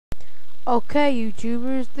Okay,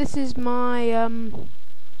 YouTubers, this is my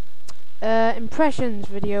impressions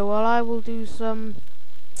video. Well, I will do some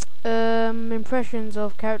impressions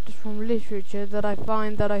of characters from literature that I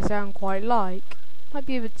find that I sound quite like. Might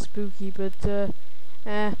be a bit spooky, but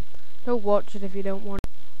don't watch it if you don't want it.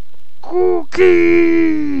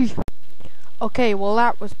 Cookie! Okay, well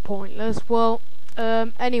that was pointless. Well,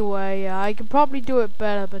 anyway, I could probably do it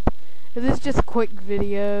better, but this is just a quick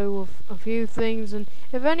video of a few things, and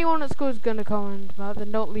if anyone at school is going to comment about it,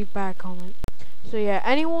 then don't leave bad comments. So yeah,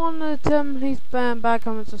 anyone that leaves bad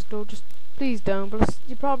comments at school, just please don't, but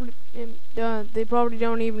you probably they probably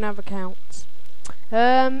don't even have accounts.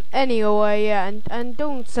 Anyway, yeah, and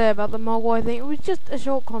don't say about the Mogwai thing. It was just a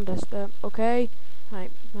short contest, okay?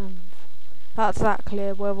 Right, that's that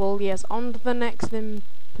clear. Well, yes, on to the next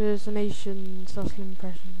impersonation /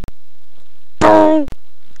 impression.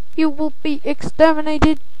 You will be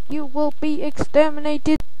exterminated. You will be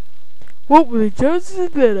exterminated. What were the chances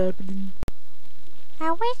of that happening?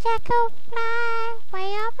 I wish I could fly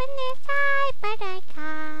way up in the sky, but I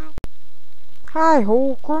can't. Hi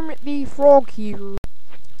ho, Kermit the Frog here.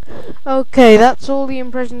 Okay, that's all the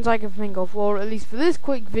impressions I can think of, or at least for this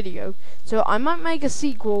quick video. So I might make a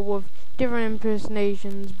sequel with different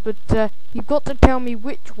impersonations, but you've got to tell me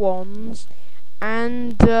which ones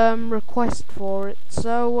and request for it.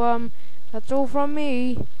 So that's all from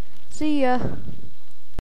me. See ya.